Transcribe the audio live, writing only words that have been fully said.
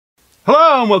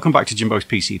Hello and welcome back to Jimbo's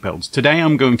PC Builds. Today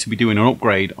I'm going to be doing an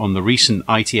upgrade on the recent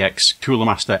ITX Cooler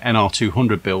Master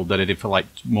NR200 build that I did for like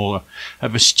more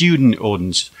of a student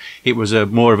audience. It was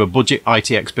more of a budget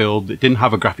ITX build. It didn't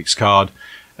have a graphics card.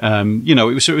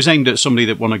 It was aimed at somebody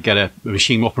that want to get a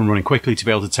machine up and running quickly to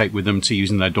be able to take with them to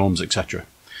use in their dorms, etc.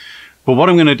 But what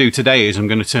I'm going to do today is I'm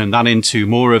going to turn that into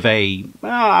more of a,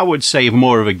 I would say,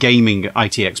 more of a gaming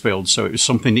ITX build. So it was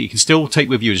something that you can still take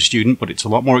with you as a student, but it's a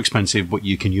lot more expensive, but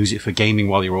you can use it for gaming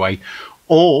while you're away.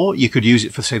 Or you could use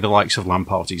it for, say, the likes of LAN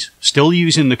parties. Still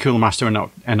using the Cooler Master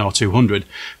NR200,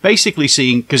 basically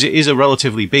seeing, because it is a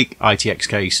relatively big ITX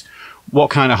case,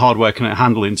 what kind of hardware can it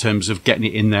handle in terms of getting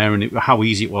it in there and how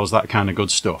easy it was, that kind of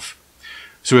good stuff.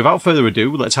 So without further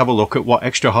ado, let's have a look at what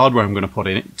extra hardware I'm going to put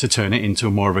in it to turn it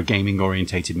into more of a gaming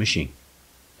orientated machine.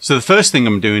 So the first thing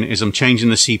I'm doing is I'm changing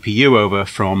the CPU over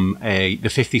from the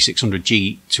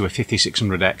 5600G to a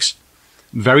 5600X.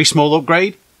 Very small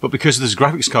upgrade, but because there's a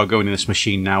graphics card going in this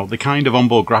machine now, the kind of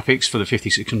onboard graphics for the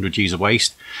 5600G is a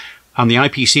waste. And the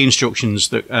IPC instructions,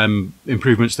 that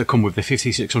improvements that come with the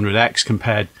 5600X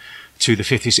compared to the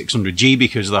 5600G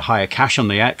because of the higher cache on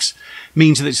the X,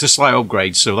 means that it's a slight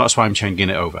upgrade, so that's why I'm changing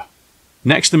it over.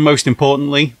 Next and most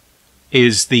importantly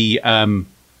is the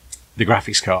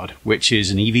graphics card, which is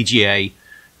an EVGA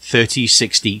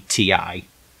 3060 Ti.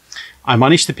 I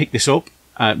managed to pick this up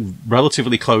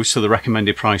relatively close to the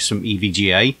recommended price from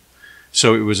EVGA,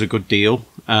 so it was a good deal.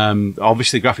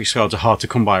 Obviously graphics cards are hard to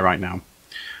come by right now.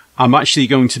 I'm actually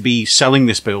going to be selling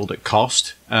this build at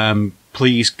cost.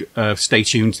 Please stay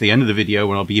tuned to the end of the video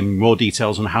when I'll be giving more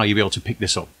details on how you'll be able to pick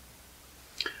this up.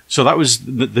 So that was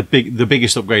the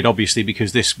biggest upgrade, obviously,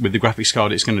 because this, with the graphics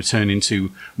card, it's going to turn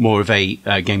into more of a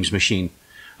games machine.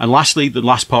 And lastly, the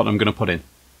last part I'm going to put in.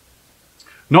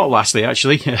 Not lastly,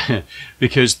 actually,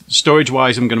 because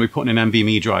storage-wise, I'm going to be putting an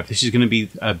NVMe drive. This is going to be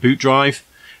a boot drive.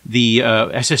 The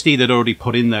SSD that I already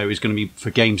put in there is going to be for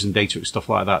games and data and stuff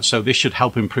like that. So this should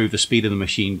help improve the speed of the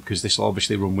machine because this will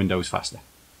obviously run Windows faster.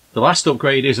 The last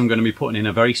upgrade is I'm going to be putting in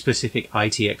a very specific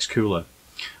ITX cooler.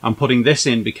 I'm putting this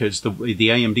in because the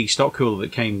AMD stock cooler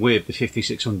that came with the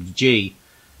 5600G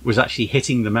was actually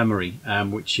hitting the memory,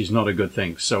 which is not a good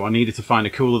thing. So I needed to find a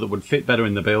cooler that would fit better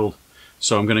in the build.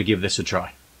 So I'm going to give this a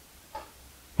try.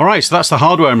 Alright, so that's the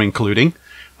hardware I'm including.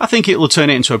 I think it will turn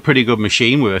it into a pretty good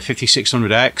machine with a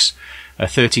 5600X, a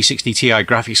 3060 Ti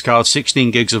graphics card,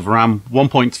 16 gigs of RAM,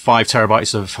 1.5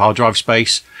 terabytes of hard drive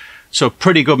space. So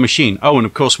pretty good machine. Oh, and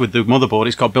of course with the motherboard,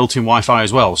 it's got built-in Wi-Fi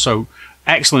as well. So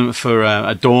excellent for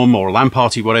a dorm or a LAN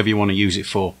party, whatever you want to use it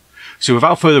for. So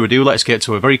without further ado, let's get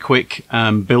to a very quick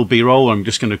build B-roll. I'm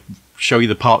just going to show you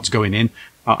the parts going in.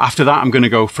 After that, I'm going to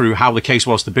go through how the case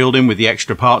was to build in with the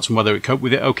extra parts and whether it coped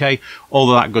with it okay,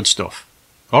 all of that good stuff.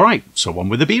 All right, so on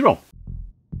with the B-roll.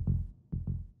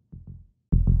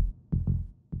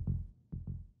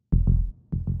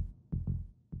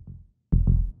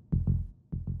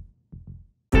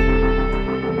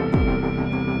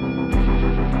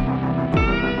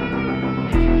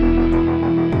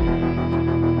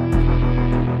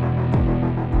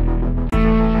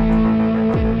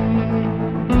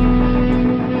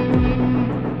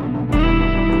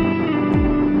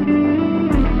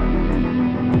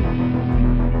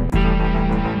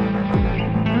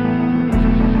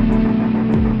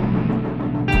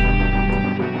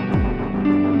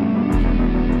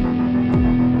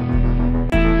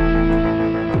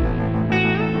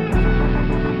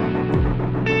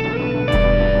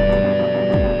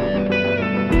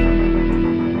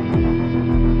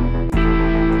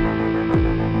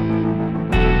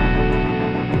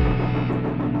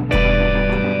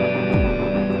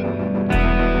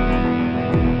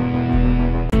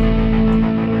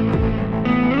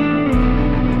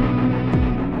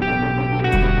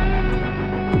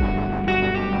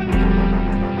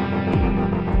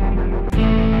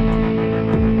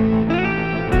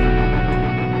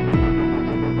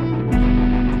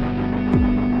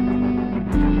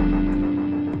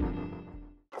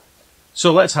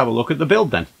 So let's have a look at the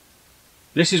build then.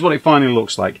 This is what it finally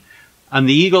looks like. And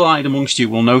the eagle-eyed amongst you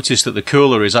will notice that the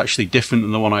cooler is actually different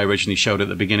than the one I originally showed at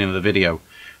the beginning of the video.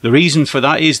 The reason for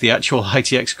that is the actual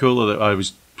ITX cooler that I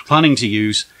was planning to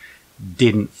use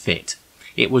didn't fit.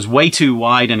 It was way too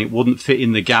wide and it wouldn't fit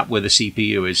in the gap where the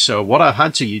CPU is. So what I've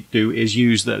had to do is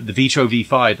use the Vetroo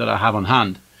V5 that I have on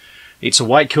hand. It's a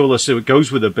white cooler, so it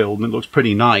goes with the build and it looks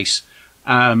pretty nice.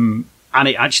 And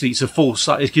it actually, it's a full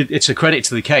size, it's a credit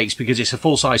to the case because it's a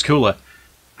full size cooler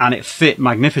and it fit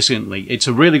magnificently. It's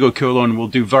a really good cooler and will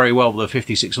do very well with a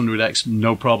 5600X,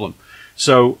 no problem.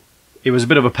 So it was a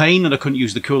bit of a pain that I couldn't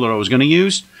use the cooler I was going to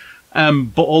use.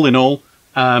 But all in all,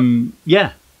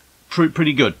 yeah,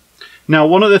 pretty good. Now,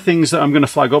 one of the things that I'm going to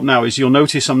flag up now is you'll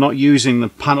notice I'm not using the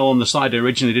panel on the side I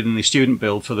originally did in the student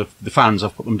build for the fans.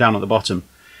 I've put them down at the bottom.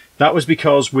 That was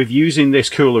because with using this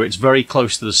cooler, it's very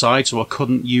close to the side, so I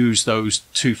couldn't use those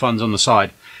 2 fans on the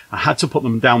side. I had to put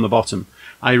them down the bottom.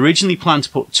 I originally planned to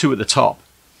put 2 at the top,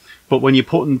 but when you're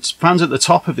putting fans at the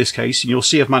top of this case, and you'll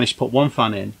see I've managed to put 1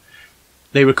 fan in,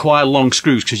 they require long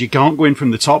screws because you can't go in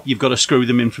from the top, you've got to screw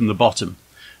them in from the bottom.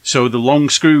 So the long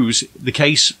screws, the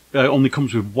case only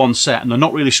comes with 1 set, and they're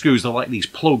not really screws, they're like these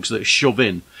plugs that shove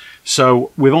in.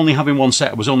 So with only having 1 set,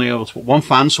 I was only able to put 1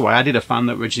 fan, so I added a fan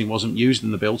that originally wasn't used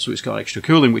in the build, so it's got extra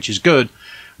cooling, which is good.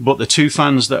 But the 2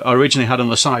 fans that I originally had on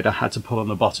the side, I had to put on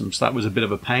the bottom, so that was a bit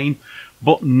of a pain,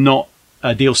 but not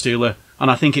a deal stealer. And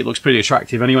I think it looks pretty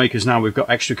attractive anyway, because now we've got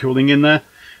extra cooling in there.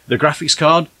 The graphics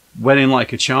card went in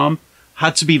like a charm.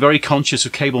 Had to be very conscious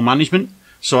of cable management.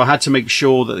 So I had to make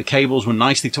sure that the cables were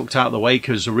nicely tucked out of the way,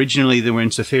 because originally they were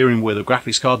interfering where the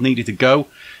graphics card needed to go.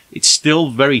 It's still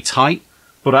very tight,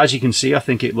 but as you can see, I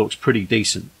think it looks pretty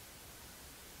decent.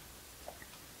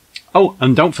 Oh,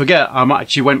 and don't forget, I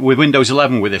actually went with Windows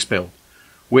 11 with this build,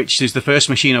 which is the first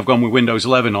machine I've gone with Windows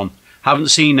 11 on. Haven't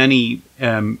seen any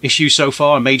issues so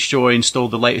far. I made sure I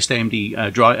installed the latest AMD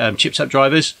chipset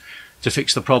drivers to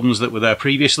fix the problems that were there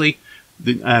previously.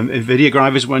 The NVIDIA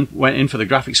drivers went in for the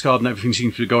graphics card, and everything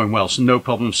seems to be going well, so no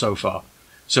problems so far.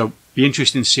 So be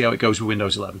interesting to see how it goes with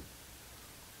Windows 11.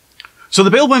 So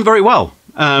the build went very well.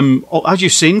 As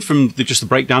you've seen from just the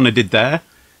breakdown I did there,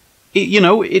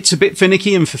 it's a bit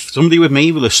finicky, and for somebody with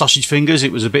me with the sausage fingers,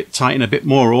 it was a bit tight and a bit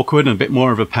more awkward and a bit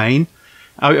more of a pain.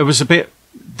 I was a bit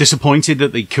disappointed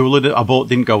that the cooler that I bought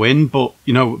didn't go in, but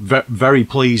very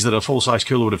pleased that a full-size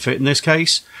cooler would have fit in this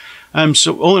case.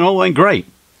 So all in all, it went great.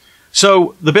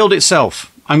 So the build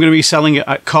itself, I'm going to be selling it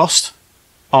at cost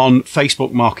on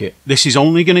Facebook Market. This is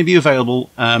only going to be available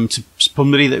to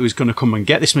somebody that was going to come and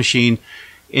get this machine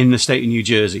in the state of New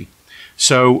Jersey.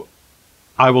 So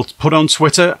I will put on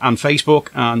Twitter and Facebook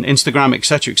and Instagram,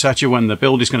 etc., when the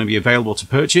build is going to be available to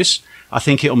purchase. I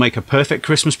think it'll make a perfect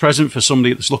Christmas present for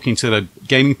somebody that's looking to a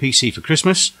gaming PC for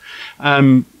Christmas.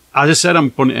 As I said,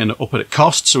 I'm putting it up at a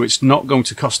cost, so it's not going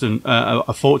to cost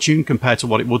a fortune compared to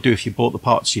what it would do if you bought the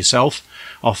parts yourself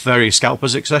off various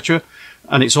scalpers, etc.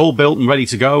 And it's all built and ready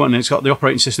to go, and it's got the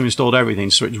operating system installed,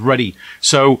 everything, so it's ready.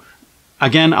 So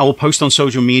again, I will post on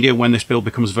social media when this build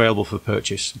becomes available for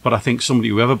purchase, but I think somebody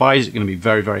who ever buys it is going to be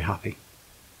very, very happy.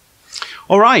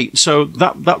 All right, so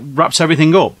that wraps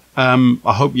everything up.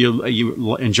 I hope you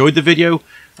enjoyed the video.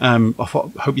 I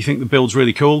hope you think the build's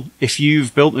really cool. If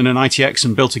you've built in an ITX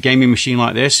and built a gaming machine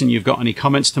like this and you've got any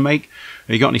comments to make,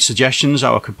 or you've got any suggestions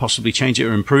how I could possibly change it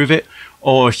or improve it,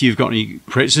 or if you've got any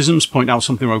criticisms, point out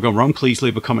something where I've gone wrong, please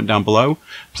leave a comment down below.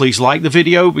 Please like the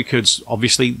video, because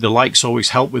obviously the likes always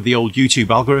help with the old YouTube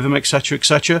algorithm, etc.,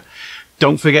 etc.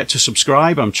 Don't forget to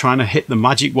subscribe. I'm trying to hit the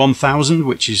magic 1,000,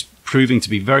 which is proving to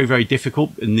be very, very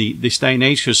difficult in this day and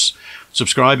age, because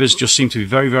subscribers just seem to be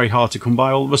very, very hard to come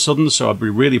by all of a sudden. So I'd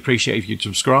really appreciate if you'd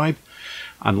subscribe.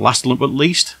 And last but not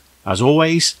least, as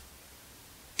always,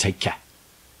 take care.